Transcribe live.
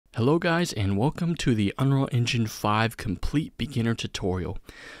Hello guys, and welcome to the Unreal Engine 5 Complete Beginner Tutorial.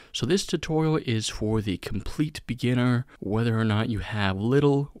 So this tutorial is for the complete beginner, whether or not you have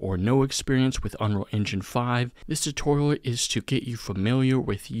little or no experience with Unreal Engine 5. This tutorial is to get you familiar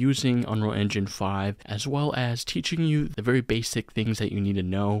with using Unreal Engine 5, as well as teaching you the very basic things that you need to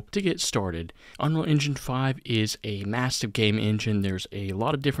know to get started. Unreal Engine 5 is a massive game engine. There's a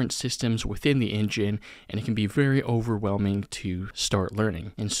lot of different systems within the engine, and it can be very overwhelming to start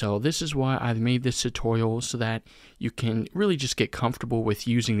learning. And so this is why I've made this tutorial, so that you can really just get comfortable with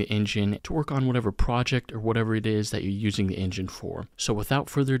using the engine to work on whatever project or whatever it is that you're using the engine for. So without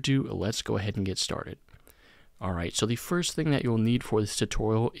further ado, let's go ahead and get started. Alright, so the first thing that you'll need for this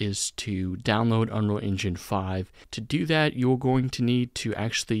tutorial is to download Unreal Engine 5. To do that, you're going to need to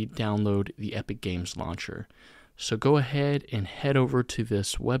actually download the Epic Games Launcher. So go ahead and head over to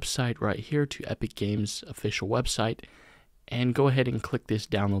this website right here, to Epic Games official website, and go ahead and click this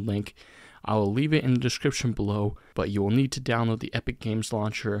download link. I will leave it in the description below, but you will need to download the Epic Games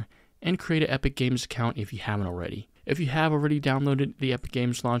Launcher and create an Epic Games account if you haven't already. If you have already downloaded the Epic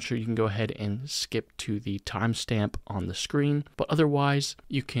Games Launcher, you can go ahead and skip to the timestamp on the screen, but otherwise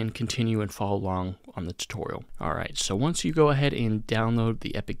you can continue and follow along on the tutorial. Alright, so once you go ahead and download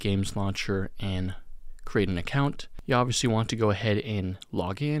the Epic Games Launcher and create an account, you obviously want to go ahead and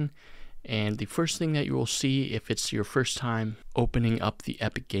log in. And the first thing that you will see if it's your first time opening up the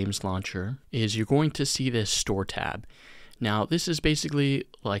Epic Games Launcher is you're going to see this Store tab. Now this is basically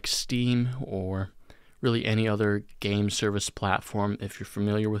like Steam or really any other game service platform, if you're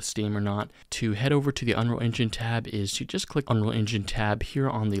familiar with Steam or not. To head over to the Unreal Engine tab is to just click Unreal Engine tab here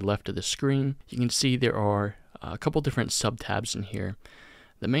on the left of the screen. You can see there are a couple different sub-tabs in here.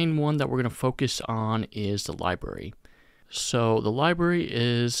 The main one that we're going to focus on is the library. So the library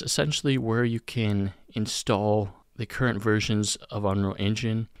is essentially where you can install the current versions of Unreal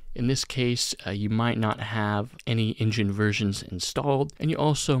Engine. In this case, you might not have any engine versions installed, and you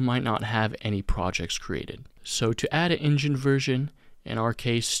also might not have any projects created. So to add an engine version, in our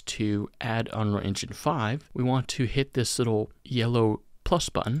case to add Unreal Engine 5, we want to hit this little yellow plus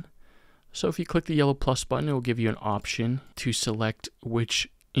button. So if you click the yellow plus button, it will give you an option to select which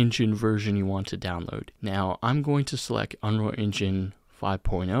engine version you want to download. Now I'm going to select Unreal Engine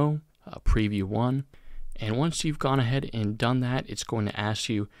 5.0 Preview 1, and once you've gone ahead and done that, it's going to ask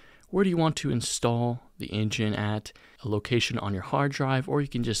you where do you want to install the engine at, a location on your hard drive, or you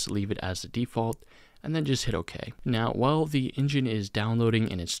can just leave it as the default and then just hit OK. Now while the engine is downloading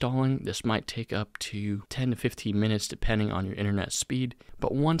and installing, this might take up to 10 to 15 minutes depending on your internet speed,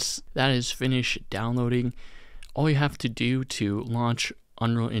 but once that is finished downloading, all you have to do to launch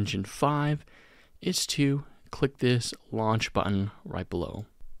Unreal Engine 5 is to click this launch button right below.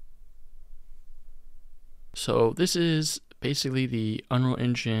 So this is basically the Unreal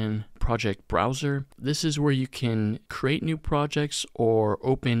Engine project browser. This is where you can create new projects or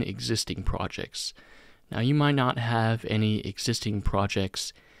open existing projects. Now you might not have any existing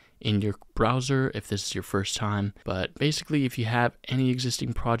projects in your browser if this is your first time, but basically if you have any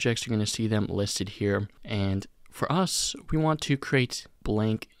existing projects, you're going to see them listed here. And for us, we want to create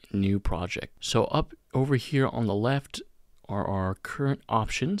blank new project. So up over here on the left are our current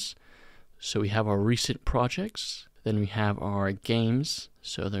options. So we have our recent projects, then we have our games.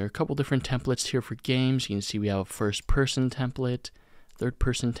 So there are a couple different templates here for games. You can see we have a first person template, third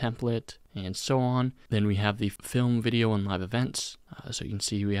person template, and so on. Then we have the film, video, and live events. So you can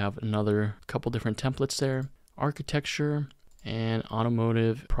see we have another couple different templates there. Architecture, and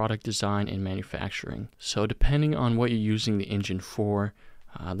automotive, product design, and manufacturing. So depending on what you're using the engine for,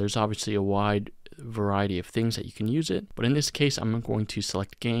 there's obviously a wide variety of things that you can use it, but in this case I'm going to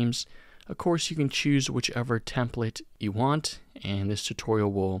select games. Of course you can choose whichever template you want, and this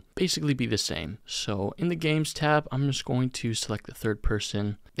tutorial will basically be the same. So in the games tab, I'm just going to select the third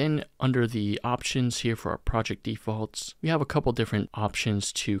person. Then under the options here for our project defaults, we have a couple different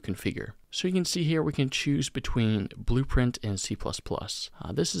options to configure. So you can see here we can choose between Blueprint and C++.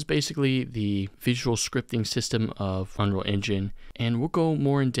 This is basically the visual scripting system of Unreal Engine, and we'll go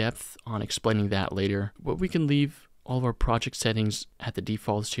more in depth on explaining that later. But we can leave all of our project settings at the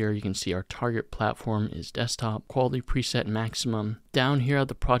defaults here. You can see our target platform is desktop, quality preset maximum. Down here at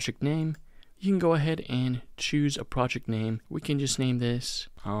the project name, you can go ahead and choose a project name. We can just name this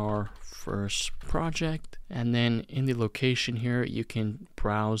our first project, and then in the location here you can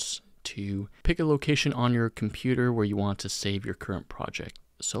browse to pick a location on your computer where you want to save your current project.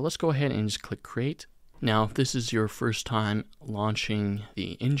 So let's go ahead and just click create. Now if this is your first time launching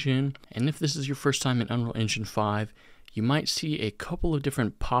the engine, and if this is your first time in Unreal Engine 5, you might see a couple of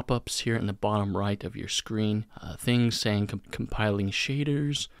different pop-ups here in the bottom right of your screen. Things saying compiling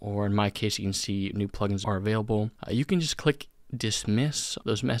shaders, or in my case, you can see new plugins are available. You can just click dismiss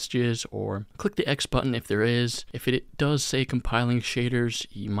those messages or click the X button if there is. If it does say compiling shaders,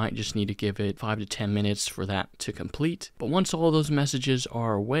 you might just need to give it 5 to 10 minutes for that to complete. But once all those messages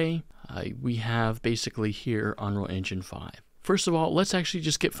are away, we have basically here Unreal Engine 5. First of all, let's actually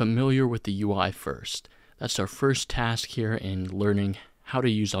just get familiar with the UI first. That's our first task here in learning how to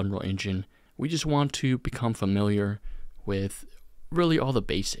use Unreal Engine. We just want to become familiar with really all the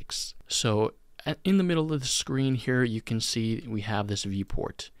basics. So in the middle of the screen here, you can see we have this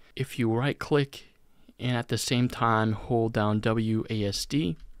viewport. If you right click and at the same time hold down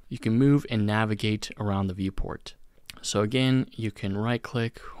WASD, you can move and navigate around the viewport. So again, you can right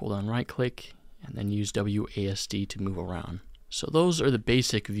click, hold on right click, and then use WASD to move around. So those are the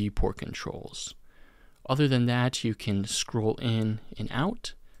basic viewport controls. Other than that, you can scroll in and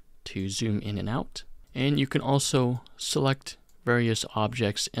out to zoom in and out. And you can also select various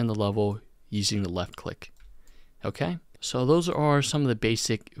objects in the level using the left click. Okay, so those are some of the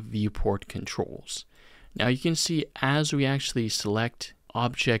basic viewport controls. Now you can see as we actually select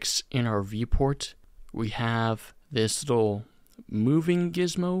objects in our viewport, we have this little moving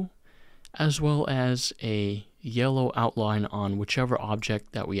gizmo as well as a yellow outline on whichever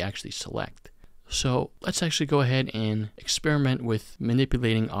object that we actually select. So let's actually go ahead and experiment with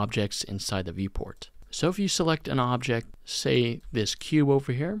manipulating objects inside the viewport. So if you select an object, say this cube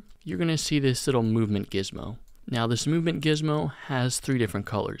over here, you're going to see this little movement gizmo. Now this movement gizmo has 3 different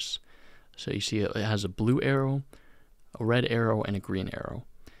colors. So you see it has a blue arrow, a red arrow, and a green arrow.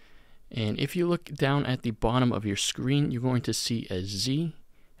 And if you look down at the bottom of your screen, you're going to see a Z,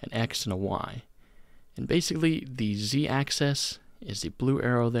 an X, and a Y. And basically the Z axis is the blue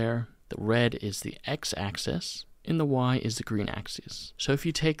arrow there, the red is the X axis, and the Y is the green axis. So if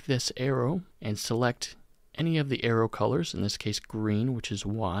you take this arrow and select any of the arrow colors, in this case green, which is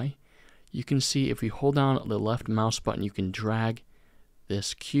Y, you can see if we hold down the left mouse button, you can drag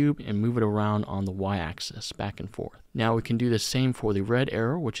this cube and move it around on the Y axis back and forth. Now we can do the same for the red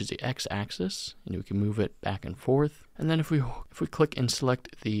arrow, which is the X axis, and we can move it back and forth. And then if we click and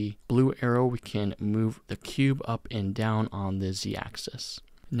select the blue arrow, we can move the cube up and down on the Z axis.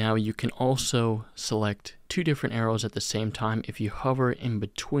 Now you can also select 2 different arrows at the same time if you hover in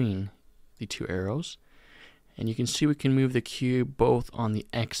between the 2 arrows. And you can see we can move the cube both on the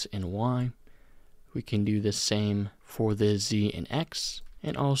X and Y. We can do the same for the Z and X,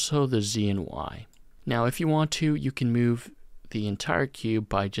 and also the Z and Y. Now if you want to, you can move the entire cube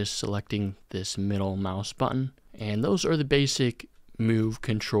by just selecting this middle mouse button. And those are the basic move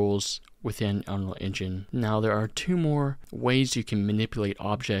controls within Unreal Engine. Now there are 2 more ways you can manipulate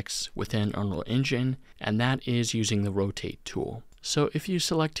objects within Unreal Engine, and that is using the rotate tool. So if you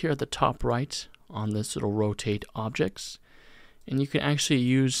select here at the top right on this little rotate objects, and you can actually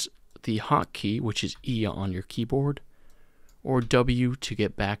use the hotkey, which is E on your keyboard, or W to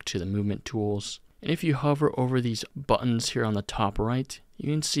get back to the movement tools. And if you hover over these buttons here on the top right,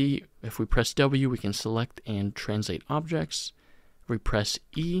 you can see if we press W, we can select and translate objects. If we press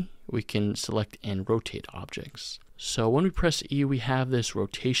E, we can select and rotate objects. So when we press E, we have this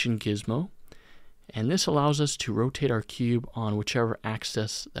rotation gizmo, and this allows us to rotate our cube on whichever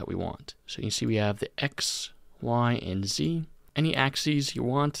axis that we want. So you can see we have the X, Y, and Z. Any axes you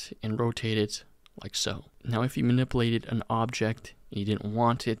want, and rotate it like so. Now if you manipulated an object and you didn't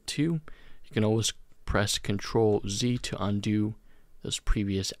want it to, you can always press Ctrl Z to undo those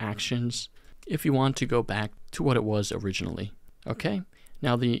previous actions if you want to go back to what it was originally. Okay,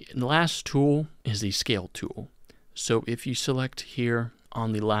 now the last tool is the scale tool. So if you select here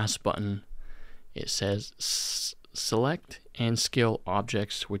on the last button, it says select and scale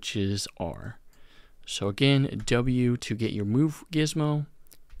objects, which is R. So again, W to get your move gizmo,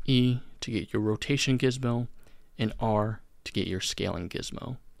 E to get your rotation gizmo, and R to get your scaling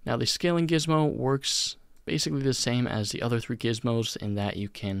gizmo. Now the scaling gizmo works basically the same as the other 3 gizmos in that you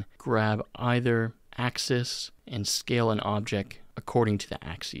can grab either axis and scale an object according to the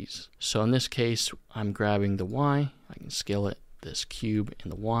axes. So in this case, I'm grabbing the Y. I can scale it, this cube, in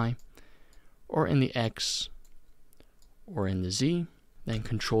the Y, or in the X, or in the Z. Then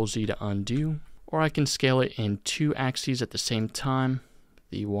Ctrl Z to undo. Or I can scale it in 2 axes at the same time,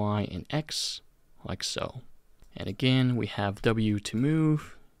 the Y and X, like so. And again, we have W to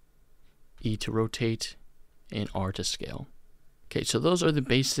move, E to rotate, and R to scale. Okay, so those are the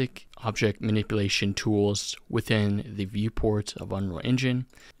basic object manipulation tools within the viewport of Unreal Engine.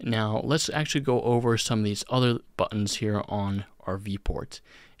 Now let's actually go over some of these other buttons here on our viewport.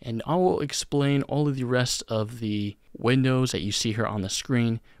 And I will explain all of the rest of the windows that you see here on the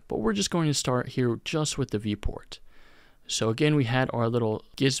screen, but we're just going to start here just with the viewport. So again, we had our little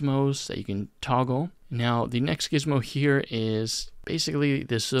gizmos that you can toggle. Now the next gizmo here is basically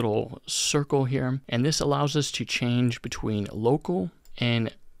this little circle here, and this allows us to change between local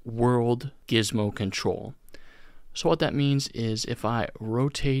and world gizmo control. So what that means is if I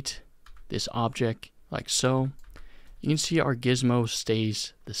rotate this object like so, you can see our gizmo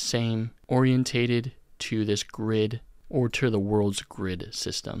stays the same, orientated to this grid or to the world's grid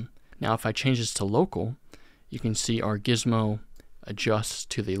system. Now if I change this to local, you can see our gizmo adjusts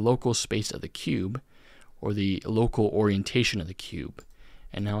to the local space of the cube or the local orientation of the cube.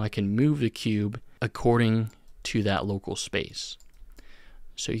 And now I can move the cube according to that local space.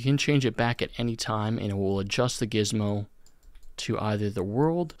 So you can change it back at any time and it will adjust the gizmo to either the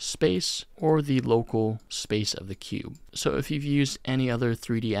world space or the local space of the cube. So if you've used any other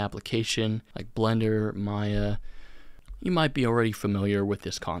 3D application like Blender, Maya, you might be already familiar with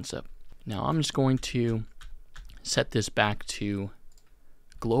this concept. Now I'm just going to set this back to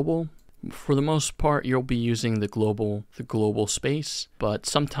global. For the most part, you'll be using the global space, but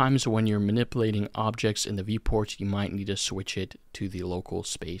sometimes when you're manipulating objects in the viewport, you might need to switch it to the local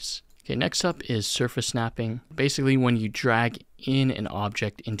space. Okay, next up is surface snapping. Basically, when you drag in an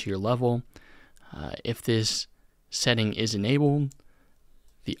object into your level, if this setting is enabled,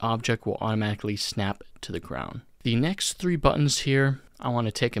 the object will automatically snap to the ground. The next three buttons here, I want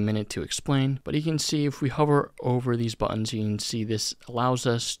to take a minute to explain, but you can see if we hover over these buttons, you can see this allows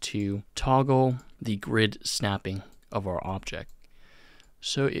us to toggle the grid snapping of our object.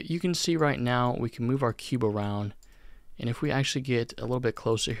 So you can see right now we can move our cube around, and if we actually get a little bit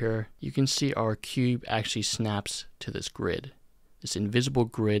closer here, you can see our cube actually snaps to this grid, this invisible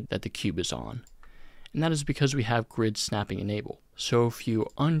grid that the cube is on. And that is because we have grid snapping enabled. So if you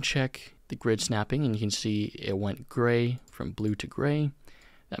uncheck the grid snapping, and you can see it went gray from blue to gray,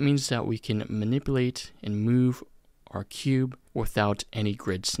 that means that we can manipulate and move our cube without any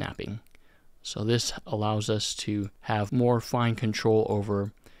grid snapping. So this allows us to have more fine control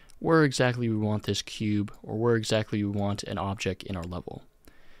over where exactly we want this cube or where exactly we want an object in our level.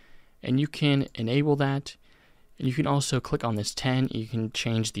 And you can enable that, and you can also click on this 10, you can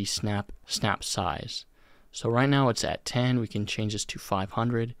change the snap size. So right now it's at 10, we can change this to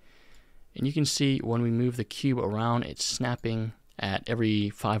 500. And you can see when we move the cube around, it's snapping at every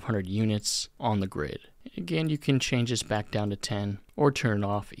 500 units on the grid. Again, you can change this back down to 10 or turn it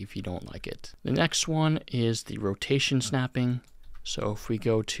off if you don't like it. The next one is the rotation snapping. So if we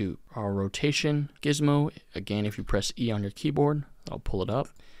go to our rotation gizmo, again, if you press E on your keyboard, I'll pull it up.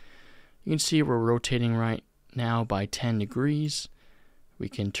 You can see we're rotating right now by 10 degrees. We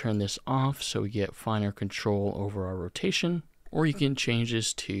can turn this off so we get finer control over our rotation, or you can change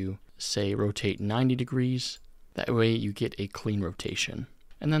this to say rotate 90 degrees. That way you get a clean rotation.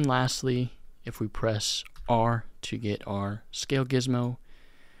 And then lastly, if we press R to get our scale gizmo,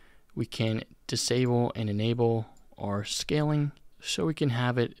 we can disable and enable our scaling so we can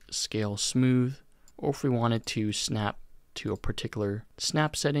have it scale smooth, or if we wanted to snap to a particular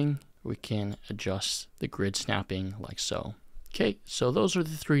snap setting, we can adjust the grid snapping like so. Okay, so those are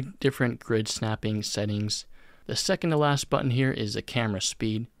the three different grid snapping settings. The second to last button here is the camera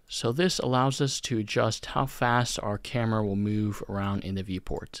speed. So this allows us to adjust how fast our camera will move around in the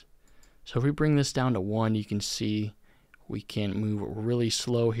viewport. So if we bring this down to 1, you can see we can move really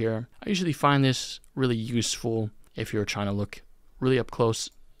slow here. I usually find this really useful if you're trying to look really up close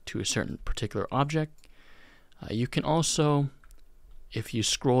to a certain particular object. You can also, if you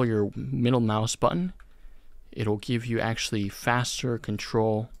scroll your middle mouse button, it'll give you actually faster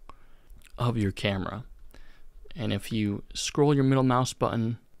control of your camera. And if you scroll your middle mouse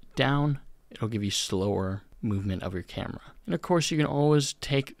button down, it'll give you slower movement of your camera. And of course, you can always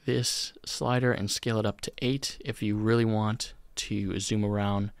take this slider and scale it up to 8 if you really want to zoom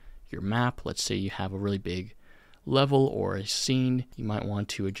around your map. Let's say you have a really big level or a scene, you might want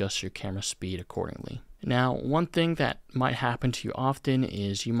to adjust your camera speed accordingly. Now, one thing that might happen to you often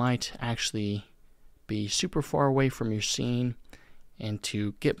is you might actually be super far away from your scene, and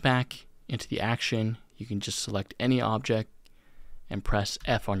to get back into the action, you can just select any object and press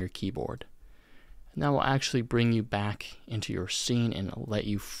F on your keyboard. And that will actually bring you back into your scene and let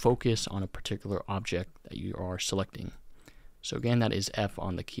you focus on a particular object that you are selecting. So again, that is F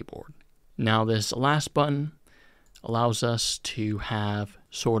on the keyboard. Now this last button allows us to have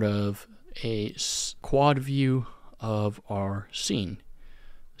sort of a quad view of our scene.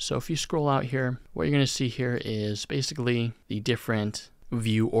 So if you scroll out here, what you're going to see here is basically the different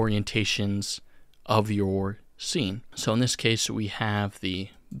view orientations of your scene. So in this case, we have the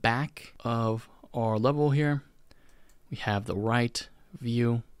back of our level here, we have the right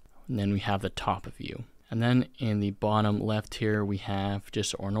view, and then we have the top view. And then in the bottom left here, we have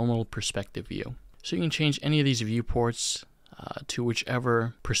just our normal perspective view. So you can change any of these viewports to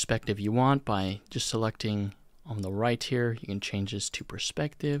whichever perspective you want by just selecting on the right here. You can change this to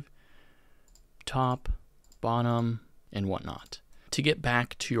perspective, top, bottom, and whatnot. To get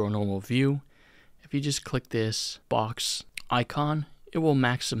back to your normal view, if you just click this box icon, it will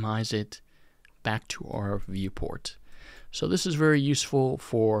maximize it back to our viewport. So this is very useful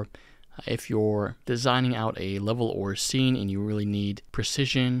for if you're designing out a level or a scene and you really need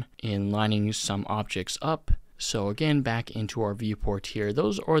precision in lining some objects up. So again, back into our viewport here,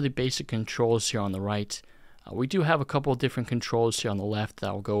 those are the basic controls here on the right. We do have a couple of different controls here on the left that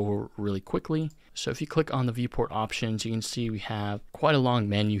I'll go over really quickly. So if you click on the viewport options, you can see we have quite a long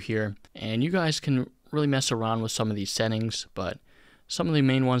menu here, and you guys can really mess around with some of these settings, but some of the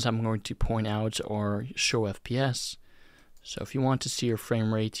main ones I'm going to point out are show FPS. So if you want to see your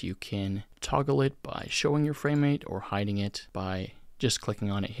frame rate, you can toggle it by showing your frame rate or hiding it by just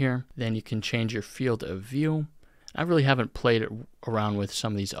clicking on it here. Then you can change your field of view. I really haven't played around with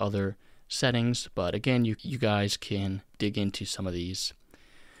some of these other settings, but again, you guys can dig into some of these.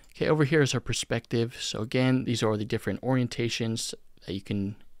 Okay, over here is our perspective. So again, these are the different orientations that you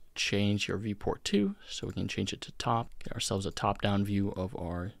can change your viewport to. So we can change it to top, get ourselves a top-down view of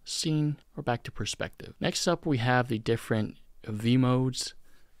our scene, or back to perspective. Next up, we have the different V modes.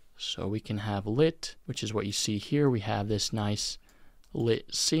 So we can have lit, which is what you see here. We have this nice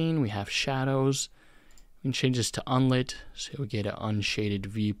lit scene. We have shadows. We can change this to unlit, so we get an unshaded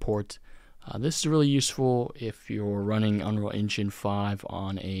viewport. This is really useful if you're running Unreal Engine 5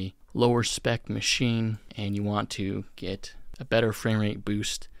 on a lower spec machine and you want to get a better frame rate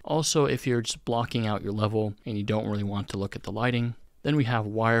boost. Also, if you're just blocking out your level and you don't really want to look at the lighting. Then we have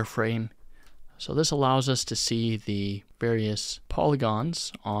wireframe. So this allows us to see the various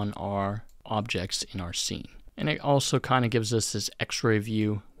polygons on our objects in our scene. And it also kind of gives us this X-ray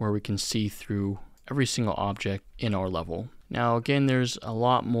view where we can see through every single object in our level. Now again, there's a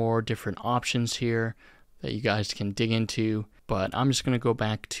lot more different options here that you guys can dig into, but I'm just going to go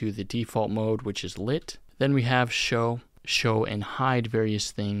back to the default mode, which is lit. Then we have show and hide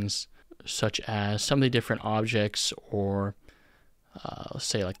various things, such as some of the different objects, or let's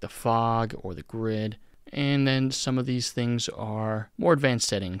say like the fog or the grid. And then some of these things are more advanced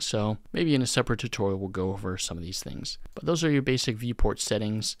settings, so maybe in a separate tutorial we'll go over some of these things. But those are your basic viewport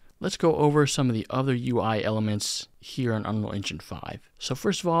settings. Let's go over some of the other UI elements here in Unreal Engine 5. So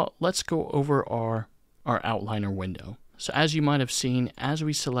first of all, let's go over our outliner window. So as you might have seen, as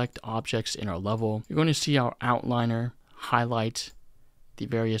we select objects in our level, you're going to see our outliner highlight the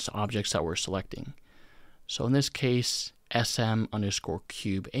various objects that we're selecting. So in this case,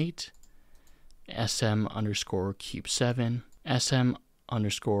 SM_cube8, SM_cube7,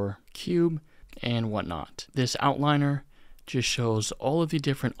 SM_cube, and whatnot. This outliner just shows all of the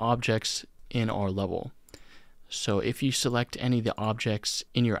different objects in our level. So if you select any of the objects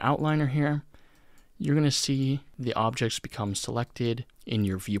in your outliner here, you're going to see the objects become selected in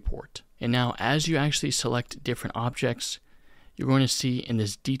your viewport. And now as you actually select different objects, you're going to see in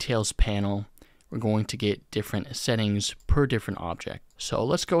this details panel, we're going to get different settings per different object. So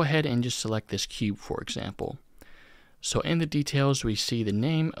let's go ahead and just select this cube, for example. So in the details, we see the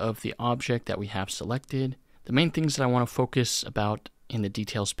name of the object that we have selected. The main things that I want to focus about in the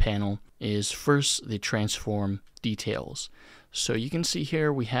details panel is first the transform details. So you can see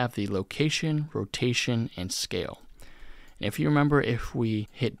here we have the location, rotation, and scale. And if you remember, if we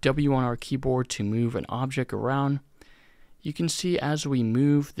hit W on our keyboard to move an object around, you can see as we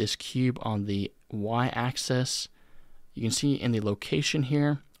move this cube on the y-axis, you can see in the location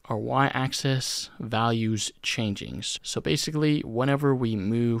here, our y-axis values changing. So basically, whenever we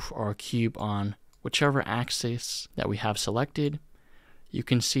move our cube on whichever axis that we have selected, you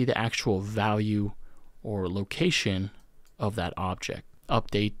can see the actual value or location of that object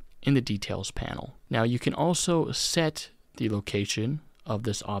update in the details panel. Now you can also set the location of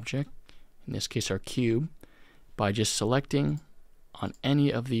this object, in this case our cube, by just selecting on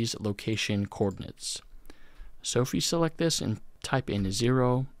any of these location coordinates. So if you select this and type in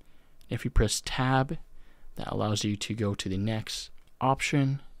 0, if you press tab, that allows you to go to the next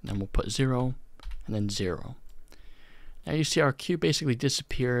option, and then we'll put 0 and then 0. Now you see our cube basically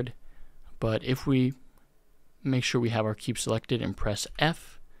disappeared, but if we make sure we have our cube selected and press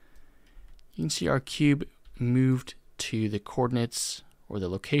F, you can see our cube moved to the coordinates or the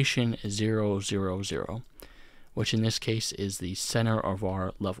location 0, 0, 0, which in this case is the center of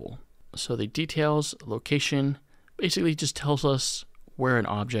our level. So the details location basically just tells us where an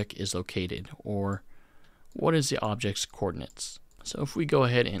object is located, or what is the object's coordinates. So if we go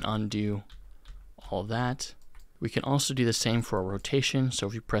ahead and undo all that, we can also do the same for a rotation. So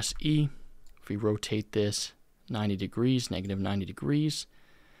if you press E, if we rotate this 90 degrees, negative 90 degrees,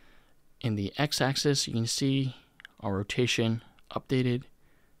 in the x-axis you can see our rotation updated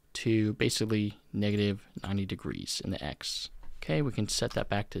to basically negative 90 degrees in the x. Okay, we can set that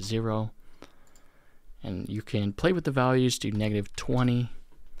back to 0, and you can play with the values, do negative 20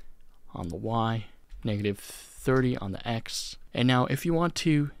 on the y, negative 30 on the x. And now if you want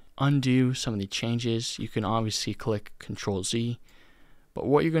to undo some of the changes, you can obviously click Control Z, but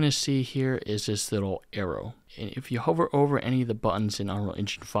what you're going to see here is this little arrow. And if you hover over any of the buttons in Unreal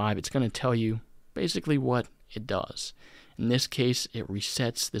Engine 5, it's going to tell you basically what it does. In this case, it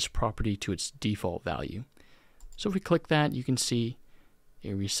resets this property to its default value. So if we click that, you can see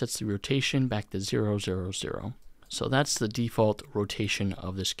it resets the rotation back to 0, 0, 0. So that's the default rotation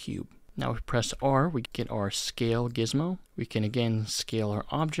of this cube. Now if we press R, we get our scale gizmo. We can again scale our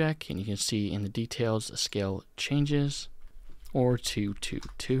object, and you can see in the details the scale changes, or 2, 2,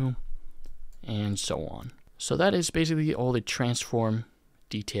 2, and so on. So that is basically all the transform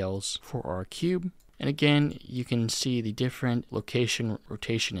details for our cube. And again, you can see the different location,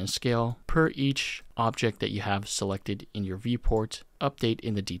 rotation, and scale per each object that you have selected in your viewport. Update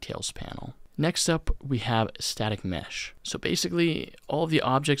in the details panel. Next up, we have static mesh. So basically, all of the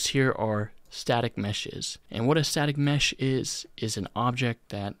objects here are static meshes. And what a static mesh is an object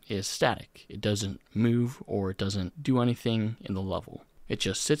that is static. It doesn't move or it doesn't do anything in the level. It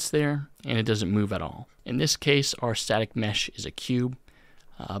just sits there and it doesn't move at all. In this case, our static mesh is a cube,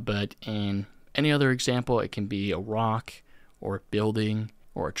 but in any other example, it can be a rock or a building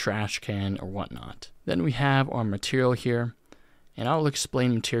or a trash can or whatnot. Then we have our material here, and I'll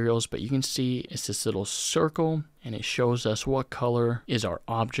explain materials, but you can see it's this little circle, and it shows us what color is our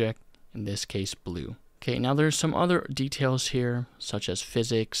object, in this case blue. Okay, now there's some other details here, such as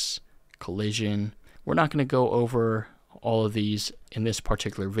physics, collision. We're not going to go over all of these in this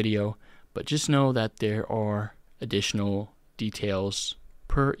particular video, but just know that there are additional details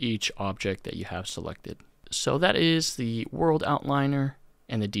per each object that you have selected. So that is the world outliner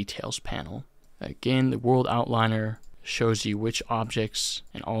and the details panel. Again, the world outliner shows you which objects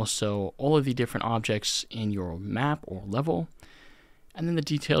and also all of the different objects in your map or level. And then the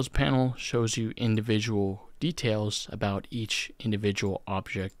details panel shows you individual details about each individual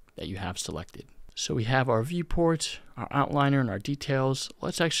object that you have selected. So we have our viewport, our outliner, and our details.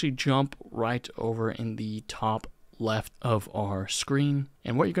 Let's actually jump right over in the top left of our screen,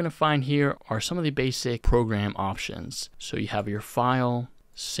 and what you're going to find here are some of the basic program options. So you have your file,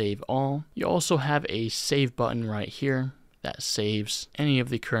 save all. You also have a save button right here that saves any of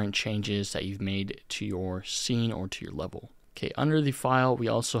the current changes that you've made to your scene or to your level. Okay, under the file we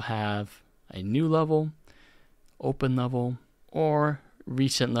also have a new level, open level, or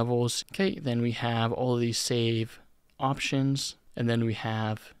recent levels. Okay, then we have all of these save options, and then we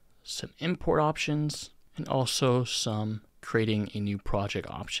have some import options, and also some creating a new project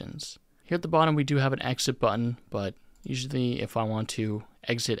options. Here at the bottom we do have an exit button, but usually if I want to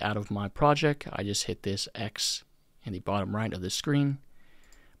exit out of my project, I just hit this X in the bottom right of the screen.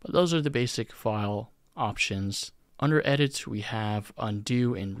 But those are the basic file options. Under edit we have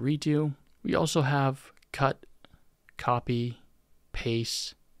undo and redo. We also have cut, copy,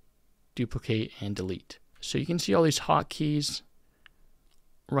 paste, duplicate, and delete. So you can see all these hotkeys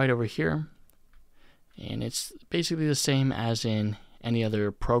right over here. And it's basically the same as in any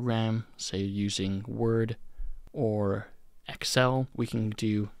other program, say using Word or Excel. We can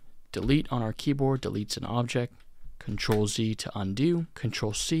do delete on our keyboard, deletes an object, Control Z to undo,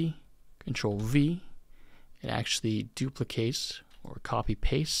 Control C, Control V. It actually duplicates or copy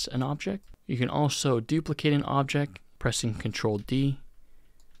pastes an object. You can also duplicate an object pressing Control D.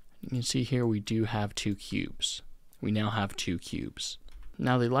 You can see here we do have 2 cubes. We now have 2 cubes.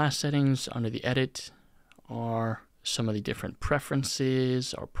 Now the last settings under the edit are some of the different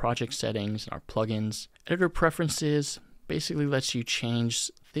preferences, our project settings, and our plugins. Editor preferences basically lets you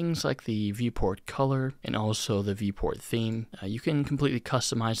change things like the viewport color and also the viewport theme. You can completely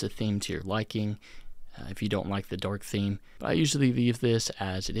customize the theme to your liking if you don't like the dark theme, but I usually leave this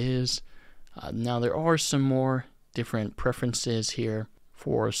as it is. Now there are some more different preferences here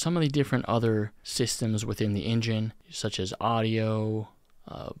for some of the different other systems within the engine, such as audio,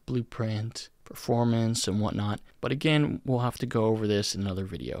 blueprint, performance and whatnot. But again, we'll have to go over this in another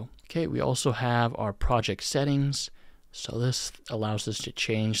video. Okay, we also have our project settings. So this allows us to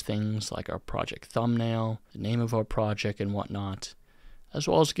change things like our project thumbnail, the name of our project and whatnot, as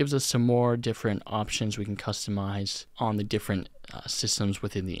well as gives us some more different options we can customize on the different systems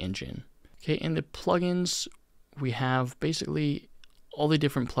within the engine. Okay, in the plugins, we have basically all the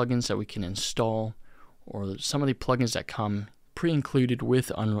different plugins that we can install, or some of the plugins that come pre-included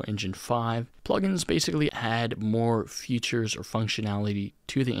with Unreal Engine 5. Plugins basically add more features or functionality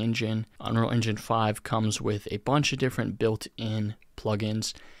to the engine. Unreal Engine 5 comes with a bunch of different built-in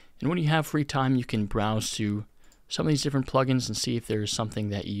plugins, and when you have free time, you can browse through some of these different plugins and see if there's something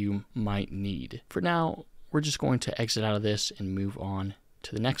that you might need. For now, we're just going to exit out of this and move on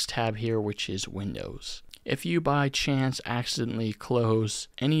to the next tab here, which is Windows. If you by chance accidentally close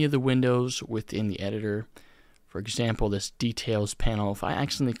any of the windows within the editor, for example, this details panel, if I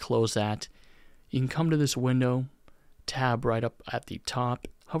accidentally close that, you can come to this window, tab right up at the top,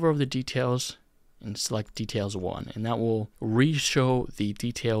 hover over the details, and select details 1, and that will re-show the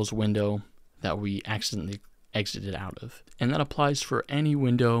details window that we accidentally exited out of. And that applies for any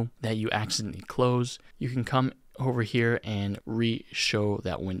window that you accidentally close. You can come over here and re-show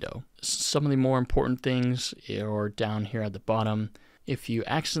that window. Some of the more important things are down here at the bottom. If you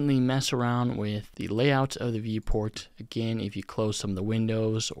accidentally mess around with the layout of the viewport, again, if you close some of the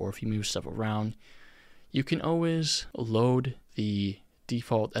windows or if you move stuff around, you can always load the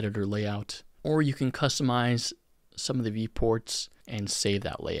default editor layout, or you can customize some of the viewports and save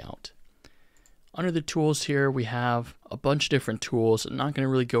that layout. Under the tools here, we have a bunch of different tools. I'm not going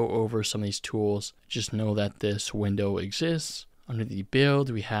to really go over some of these tools. Just know that this window exists. Under the build,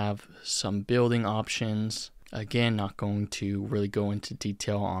 we have some building options. Again, not going to really go into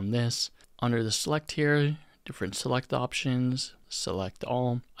detail on this. Under the select here, different select options, select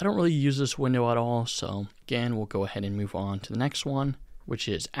all. I don't really use this window at all, so again, we'll go ahead and move on to the next one, which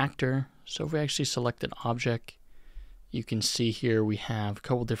is actor. So if we actually select an object, you can see here we have a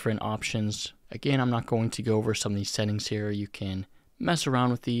couple different options. Again, I'm not going to go over some of these settings here. You can mess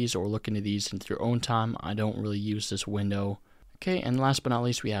around with these or look into these into your own time. I don't really use this window. Okay, and last but not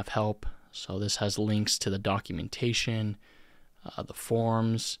least, we have help. So this has links to the documentation, the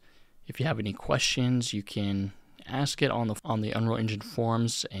forums. If you have any questions, you can ask it on the Unreal Engine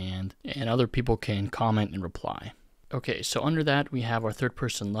forums, and other people can comment and reply. Okay, so under that, we have our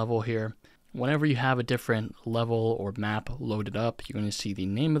third-person level here. Whenever you have a different level or map loaded up, you're going to see the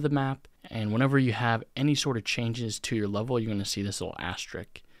name of the map. And whenever you have any sort of changes to your level, you're going to see this little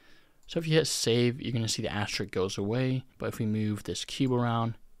asterisk. So if you hit save, you're going to see the asterisk goes away. But if we move this cube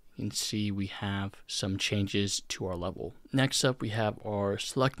around, you can see we have some changes to our level. Next up, we have our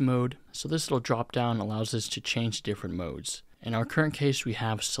select mode. So this little drop down allows us to change different modes. In our current case, we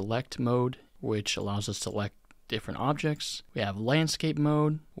have select mode, which allows us to select different objects. We have landscape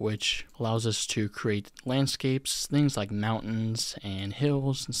mode, which allows us to create landscapes, things like mountains and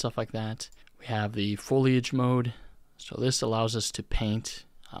hills and stuff like that. We have the foliage mode. So this allows us to paint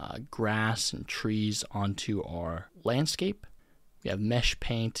grass and trees onto our landscape. We have mesh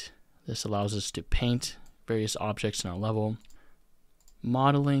paint. This allows us to paint various objects in our level.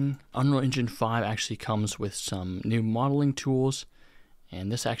 Modeling. Unreal Engine 5 actually comes with some new modeling tools,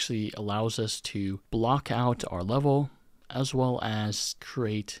 and this actually allows us to block out our level as well as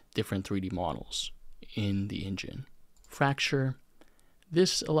create different 3D models in the engine. Fracture.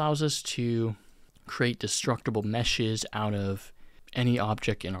 This allows us to create destructible meshes out of any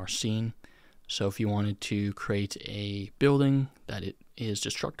object in our scene. So if you wanted to create a building that it is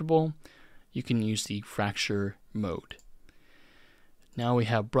destructible, you can use the fracture mode. Now we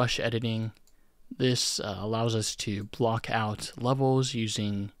have brush editing. This allows us to block out levels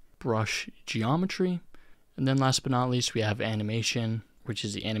using brush geometry. And then last but not least, we have animation, which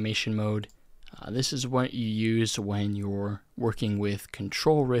is the animation mode. This is what you use when you're working with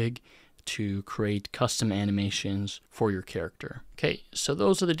Control Rig to create custom animations for your character. Okay, so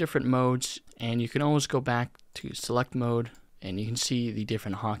those are the different modes, and you can always go back to select mode, and you can see the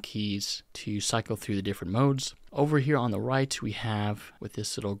different hotkeys to cycle through the different modes. Over here on the right, we have with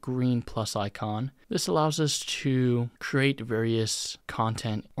this little green plus icon. This allows us to create various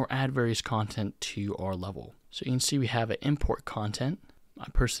content or add various content to our level. So you can see we have an import content. I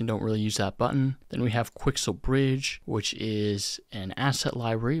personally don't really use that button. Then we have Quixel Bridge, which is an asset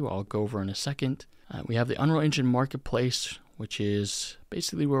library, I'll go over in a second. We have the Unreal Engine Marketplace, which is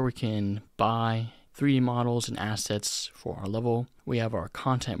basically where we can buy 3D models and assets for our level. We have our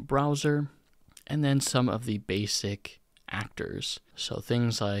content browser, and then some of the basic actors. So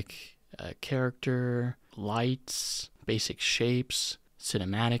things like character, lights, basic shapes,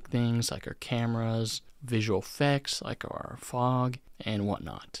 cinematic things like our cameras, visual effects like our fog, and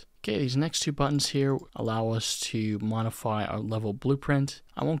whatnot. Okay, these next two buttons here allow us to modify our level blueprint.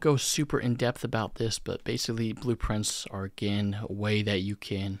 I won't go super in depth about this, but basically blueprints are again a way that you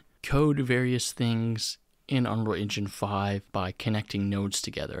can code various things in Unreal Engine 5 by connecting nodes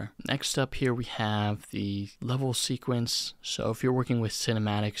together. Next up here we have the level sequence. So if you're working with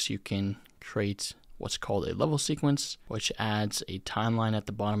cinematics, you can create what's called a level sequence, which adds a timeline at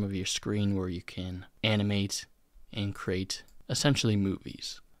the bottom of your screen where you can animate and create essentially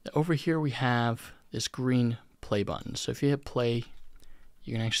movies. Over here we have this green play button. So if you hit play,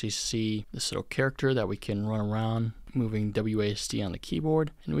 you can actually see this little character that we can run around moving WASD on the keyboard,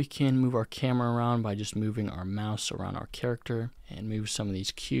 and we can move our camera around by just moving our mouse around our character and move some of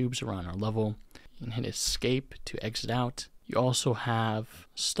these cubes around our level. You can hit escape to exit out. You also have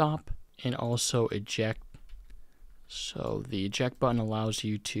stop and also eject. So the eject button allows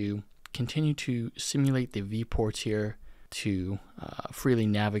you to continue to simulate the viewports here to freely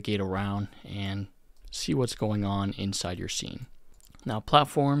navigate around and see what's going on inside your scene. Now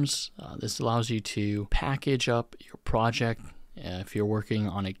platforms, this allows you to package up your project if you're working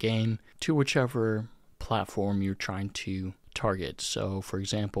on a game to whichever platform you're trying to target. So for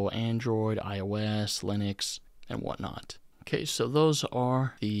example, Android, iOS, Linux, and whatnot. Okay, so those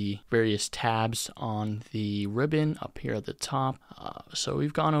are the various tabs on the ribbon up here at the top. So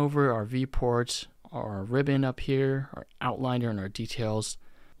we've gone over our viewports, our ribbon up here, our outliner, and our details.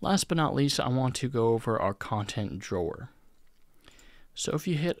 Last but not least, I want to go over our content drawer. So if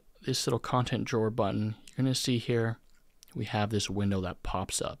you hit this little content drawer button, you're going to see here we have this window that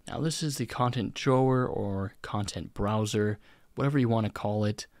pops up. Now this is the content drawer or content browser, whatever you want to call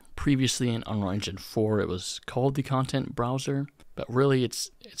it. Previously in Unreal Engine 4 it was called the content browser, but really it's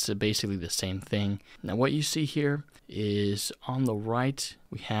basically the same thing. Now what you see here is on the right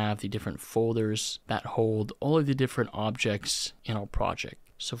we have the different folders that hold all of the different objects in our project.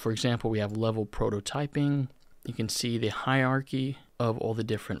 So for example, we have level prototyping. You can see the hierarchy of all the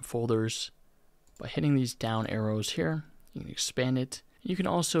different folders. By hitting these down arrows here, you can expand it. You can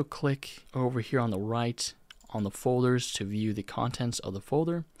also click over here on the right on the folders to view the contents of the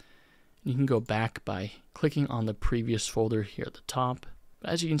folder. You can go back by clicking on the previous folder here at the top.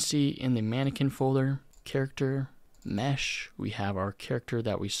 But as you can see in the mannequin folder, character, mesh, we have our character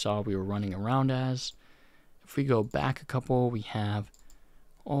that we saw we were running around as. If we go back a couple, we have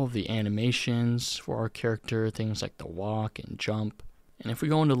all of the animations for our character, things like the walk and jump. And if we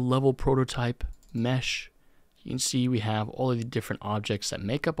go into level prototype mesh, you can see we have all of the different objects that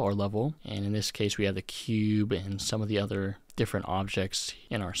make up our level. And in this case, we have the cube and some of the other different objects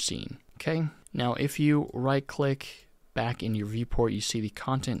in our scene. Okay, now if you right click back in your viewport, you see the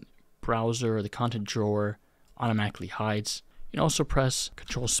content browser or the content drawer automatically hides. You can also press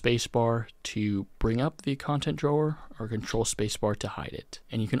Control Spacebar to bring up the content drawer or Control Spacebar to hide it.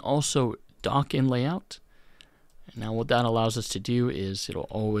 And you can also dock in layout. And now what that allows us to do is it'll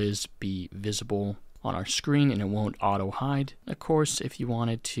always be visible on our screen and it won't auto hide. Of course, if you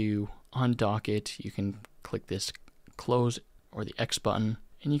wanted to undock it, you can click this close or the X button,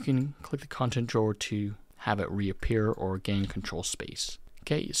 and you can click the content drawer to have it reappear or gain control space.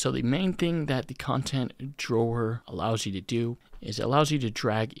 Okay, so the main thing that the content drawer allows you to do is it allows you to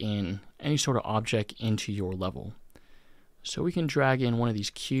drag in any sort of object into your level. So we can drag in one of these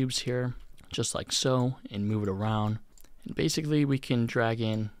cubes here, just like so, and move it around. And basically we can drag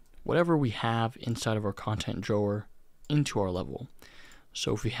in whatever we have inside of our content drawer into our level.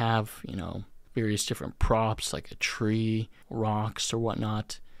 So if we have, various different props like a tree, rocks, or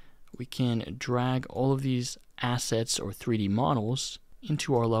whatnot, we can drag all of these assets or 3D models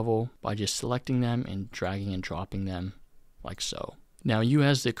into our level by just selecting them and dragging and dropping them like so. Now you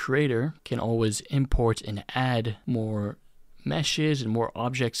as the creator can always import and add more meshes and more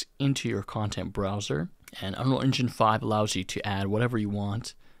objects into your content browser, and Unreal Engine 5 allows you to add whatever you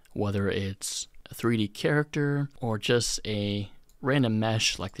want, whether it's a 3D character or just a random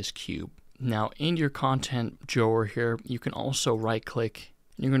mesh like this cube. Now in your content drawer here, you can also right click.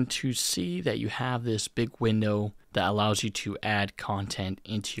 You're going to see that you have this big window that allows you to add content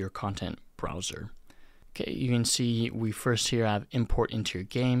into your content browser. Okay, you can see we first here have import into your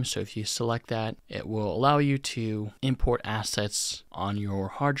game. So if you select that, it will allow you to import assets on your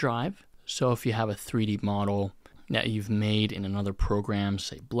hard drive. So if you have a 3D model that you've made in another program,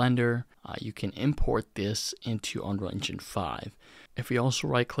 say Blender, you can import this into Unreal Engine 5. If we also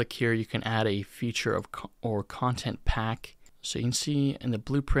right click here, you can add a feature of or content pack. So you can see in the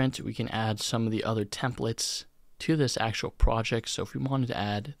blueprint, we can add some of the other templates to this actual project. So if we wanted to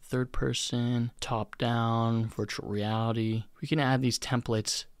add third person, top down, virtual reality, we can add these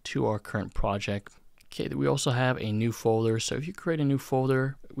templates to our current project. Okay, we also have a new folder. So if you create a new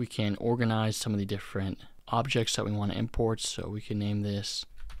folder, we can organize some of the different objects that we want to import. So we can name this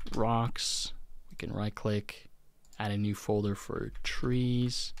rocks. We can right click, add a new folder for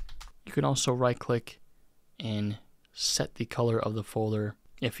trees. You can also right click and set the color of the folder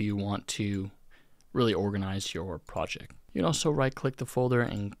if you want to really organize your project. You can also right click the folder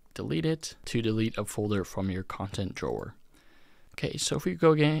and delete it to delete a folder from your content drawer. Okay, so if we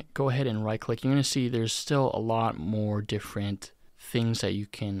go ahead and right click, you're going to see there's still a lot more different things that you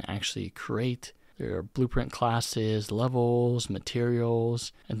can actually create. There are blueprint classes, levels,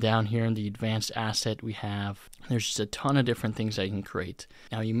 materials, and down here in the advanced asset there's just a ton of different things that you can create.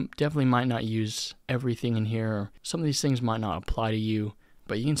 Now you definitely might not use everything in here. Some of these things might not apply to you,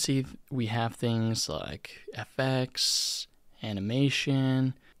 but you can see we have things like FX,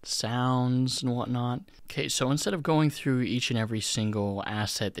 animation, sounds, and whatnot. Okay, so instead of going through each and every single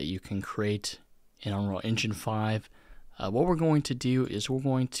asset that you can create in Unreal Engine 5, what we're going to do is we're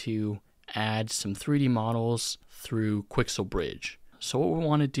going to add some 3D models through Quixel Bridge. So what we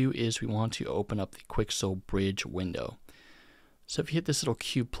want to do is we want to open up the Quixel Bridge window. So if you hit this little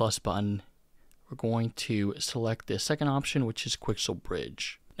Q+ button, we're going to select the second option, which is Quixel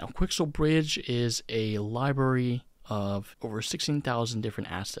Bridge. Now Quixel Bridge is a library of over 16,000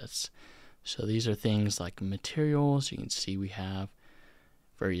 different assets. So these are things like materials. You can see we have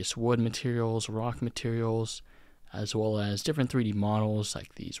various wood materials, rock materials, as well as different 3D models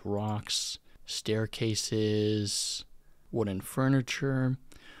like these rocks, staircases, wooden furniture,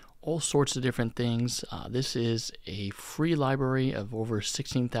 all sorts of different things. This is a free library of over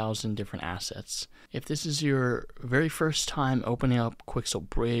 16,000 different assets. If this is your very first time opening up Quixel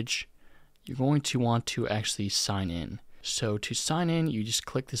Bridge, you're going to want to actually sign in. So to sign in, you just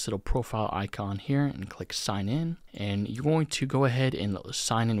click this little profile icon here and click sign in, and you're going to go ahead and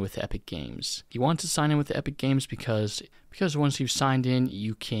sign in with Epic Games. You want to sign in with Epic Games because once you've signed in,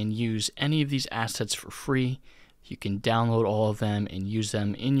 you can use any of these assets for free. You can download all of them and use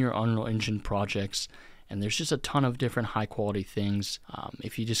them in your Unreal Engine projects, and there's just a ton of different high quality things.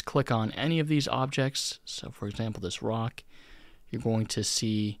 If you just click on any of these objects, so for example this rock, you're going to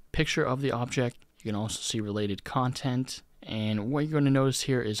see picture of the object. You can also see related content, and what you're going to notice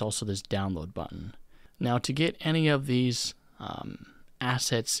here is also this download button. Now to get any of these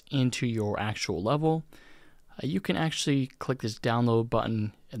assets into your actual level, you can actually click this download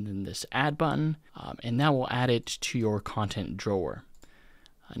button and then this add button, and that will add it to your content drawer.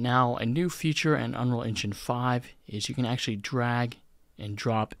 Now a new feature in Unreal Engine 5 is you can actually drag and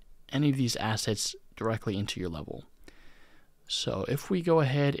drop any of these assets directly into your level. So if we go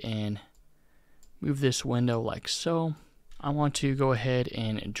ahead and move this window like so, I want to go ahead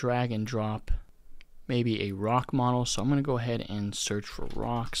and drag and drop maybe a rock model. So I'm going to go ahead and search for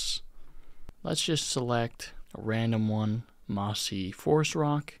rocks. Let's just select a random one, mossy forest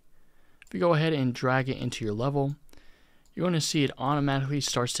rock. If you go ahead and drag it into your level, you're going to see it automatically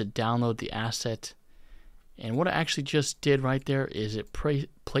starts to download the asset. And what it actually just did right there is it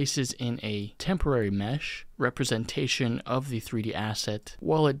places in a temporary mesh representation of the 3D asset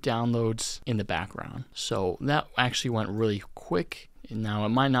while it downloads in the background. So that actually went really quick. And now it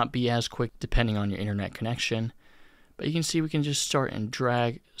might not be as quick depending on your internet connection, but you can see we can just start and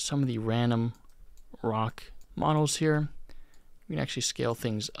drag some of the random rock models here. We can actually scale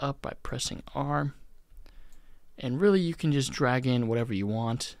things up by pressing R. And really you can just drag in whatever you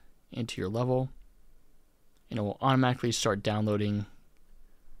want into your level, and it will automatically start downloading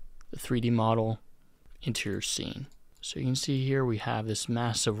the 3D model into your scene. So you can see here we have this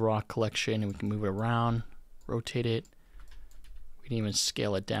massive rock collection, and we can move it around, rotate it. We can even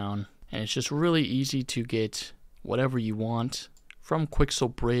scale it down, and it's just really easy to get whatever you want from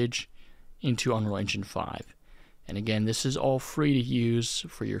Quixel Bridge into Unreal Engine 5. And again, this is all free to use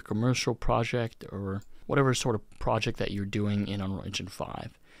for your commercial project or whatever sort of project that you're doing in Unreal Engine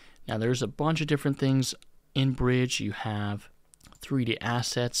 5. Now there's a bunch of different things in Bridge. You have 3D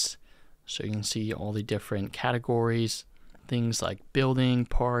assets, so you can see all the different categories, things like building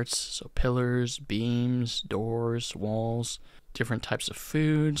parts, so pillars, beams, doors, walls, different types of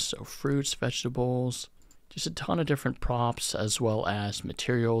foods, so fruits, vegetables, just a ton of different props as well as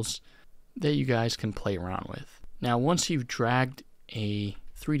materials that you guys can play around with. Now once you've dragged a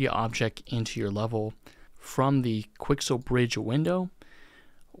 3D object into your level from the Quixel Bridge window,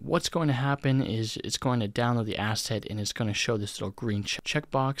 what's going to happen is it's going to download the asset, and it's going to show this little green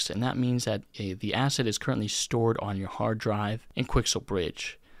checkbox, and that means that the asset is currently stored on your hard drive in Quixel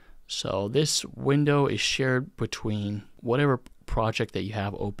Bridge. So this window is shared between whatever project that you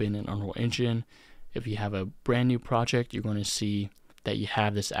have open in Unreal Engine. If you have a brand new project, you're going to see that you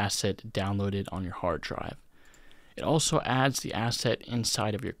have this asset downloaded on your hard drive. It also adds the asset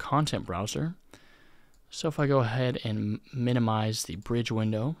inside of your content browser. So if I go ahead and minimize the bridge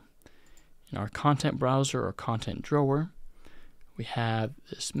window, in our content browser or content drawer, we have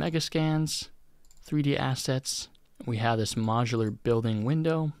this Megascans, 3D assets, we have this modular building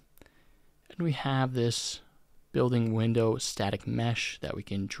window, and we have this building window static mesh that we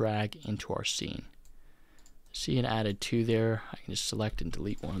can drag into our scene. See it added 2 there. I can just select and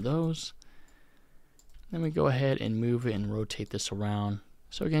delete one of those. Then we go ahead and move it and rotate this around.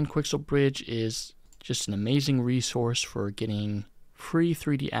 So again, Quixel Bridge is just an amazing resource for getting free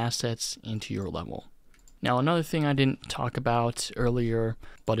 3D assets into your level. Now another thing I didn't talk about earlier,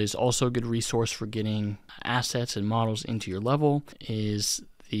 but is also a good resource for getting assets and models into your level, is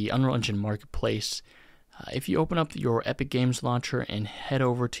the Unreal Engine Marketplace. If you open up your Epic Games Launcher and head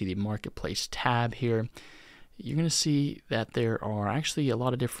over to the Marketplace tab here, you're going to see that there are actually a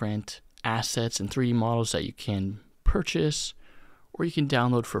lot of different assets and 3D models that you can purchase or you can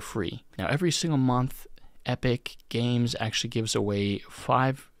download for free. Now every single month Epic Games actually gives away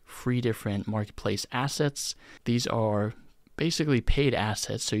 5 free different marketplace assets. These are basically paid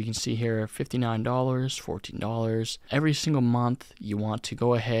assets, so you can see here $59, $14. Every single month you want to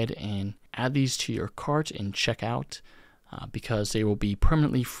go ahead and add these to your cart and check out because they will be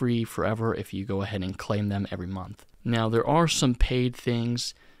permanently free forever if you go ahead and claim them every month. Now there are some paid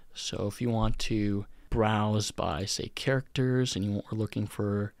things. So if you want to browse by, say, characters and you are looking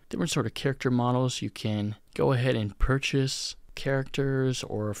for different sort of character models, you can go ahead and purchase characters,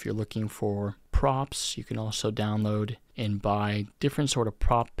 or if you're looking for props, you can also download and buy different sort of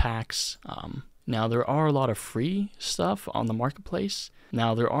prop packs. Now there are a lot of free stuff on the marketplace.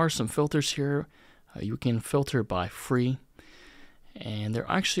 Now there are some filters here. You can filter by free. And there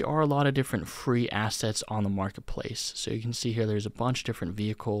actually are a lot of different free assets on the marketplace. So you can see here there's a bunch of different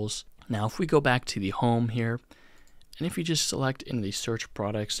vehicles. Now if we go back to the home here, and if you just select into the search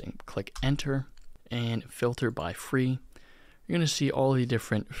products and click enter and filter by free, you're going to see all the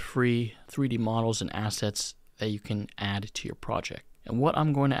different free 3D models and assets that you can add to your project. And what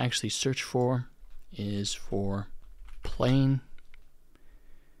I'm going to actually search for is for plane.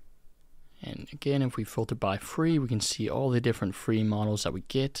 And again, if we filter by free, we can see all the different free models that we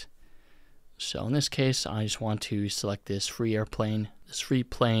get. So in this case, I just want to select this free airplane, this free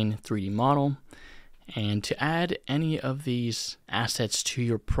plane 3D model. And to add any of these assets to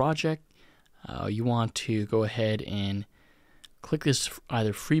your project, you want to go ahead and click this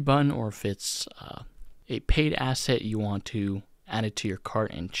either free button, or if it's a paid asset, you want to add it to your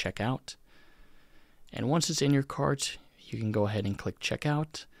cart and check out. And once it's in your cart, you can go ahead and click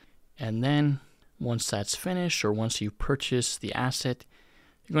checkout. And then once that's finished, or once you purchase the asset,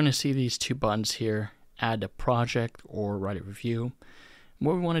 you're going to see these 2 buttons here, add to project or write a review. And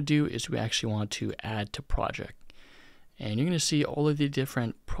what we want to do is we actually want to add to project. And you're going to see all of the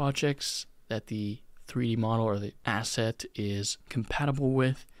different projects that the 3D model or the asset is compatible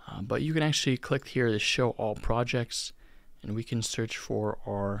with. But you can actually click here to show all projects, and we can search for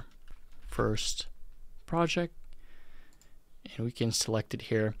our first project, and we can select it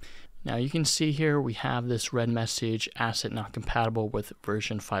here. Now you can see here we have this red message, asset not compatible with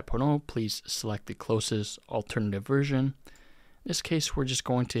version 5.0. Please select the closest alternative version. In this case, we're just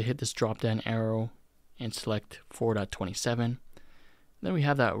going to hit this drop down arrow and select 4.27. Then we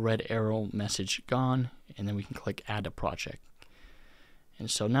have that red arrow message gone, and then we can click add to project. And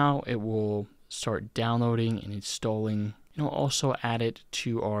so now it will start downloading and installing, and we'll also add it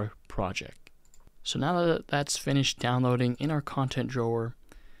to our project. So now that that's finished downloading in our content drawer,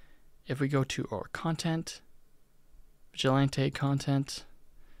 if we go to our content, Vigilante content,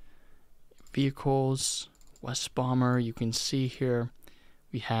 vehicles, West Bomber, you can see here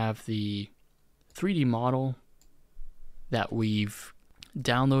we have the 3D model that we've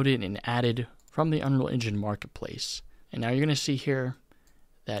downloaded and added from the Unreal Engine Marketplace. And now you're going to see here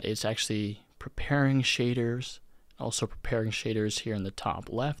that it's actually preparing shaders, also preparing shaders here in the top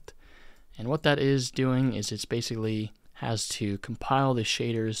left. And what that is doing is it's basically has to compile the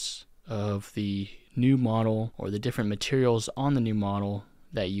shaders of the new model or the different materials on the new model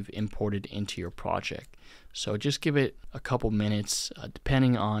that you've imported into your project. So just give it a couple minutes,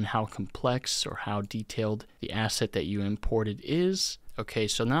 depending on how complex or how detailed the asset that you imported is. Okay,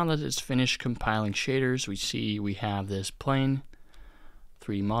 so now that it's finished compiling shaders, we see we have this plane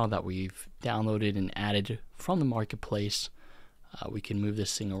 3D model that we've downloaded and added from the marketplace. We can move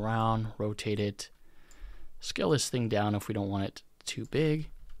this thing around, rotate it, scale this thing down if we don't want it too big.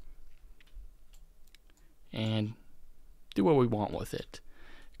 and do what we want with it.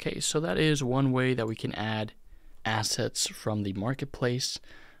 Okay, so that is one way that we can add assets from the marketplace.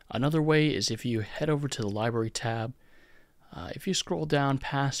 Another way is if you head over to the library tab, if you scroll down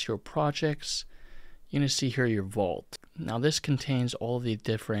past your projects, you're going to see here your vault. Now this contains all the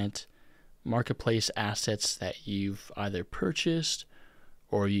different marketplace assets that you've either purchased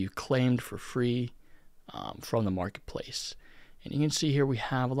or you claimed for free from the marketplace. And you can see here we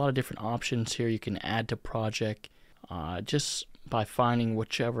have a lot of different options here you can add to project just by finding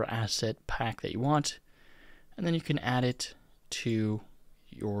whichever asset pack that you want, and then you can add it to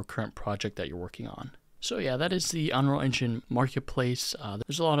your current project that you're working on. So yeah, that is the Unreal Engine Marketplace.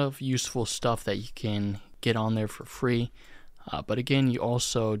 There's a lot of useful stuff that you can get on there for free. But again, you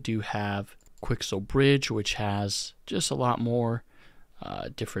also do have Quixel Bridge, which has just a lot more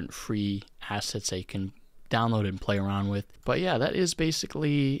different free assets that you can download and play around with. But yeah, that is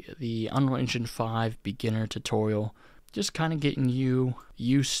basically the Unreal Engine 5 beginner tutorial. Just kind of getting you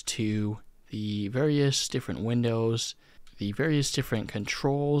used to the various different windows, the various different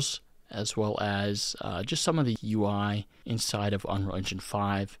controls, as well as just some of the UI inside of Unreal Engine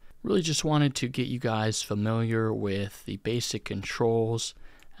 5. Really just wanted to get you guys familiar with the basic controls,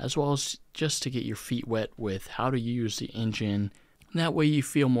 as well as just to get your feet wet with how to use the engine. That way you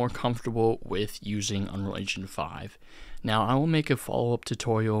feel more comfortable with using Unreal Engine 5. Now I will make a follow-up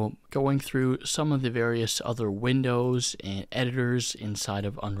tutorial going through some of the various other windows and editors inside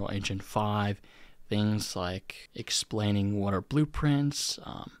of Unreal Engine 5. Things like explaining what are blueprints,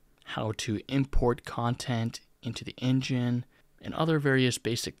 how to import content into the engine, and other various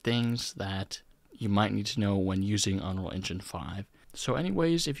basic things that you might need to know when using Unreal Engine 5. So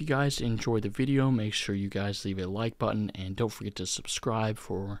anyways, if you guys enjoyed the video, make sure you guys leave a like button and don't forget to subscribe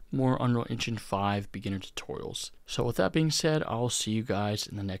for more Unreal Engine 5 beginner tutorials. So with that being said, I'll see you guys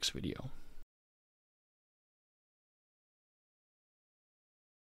in the next video.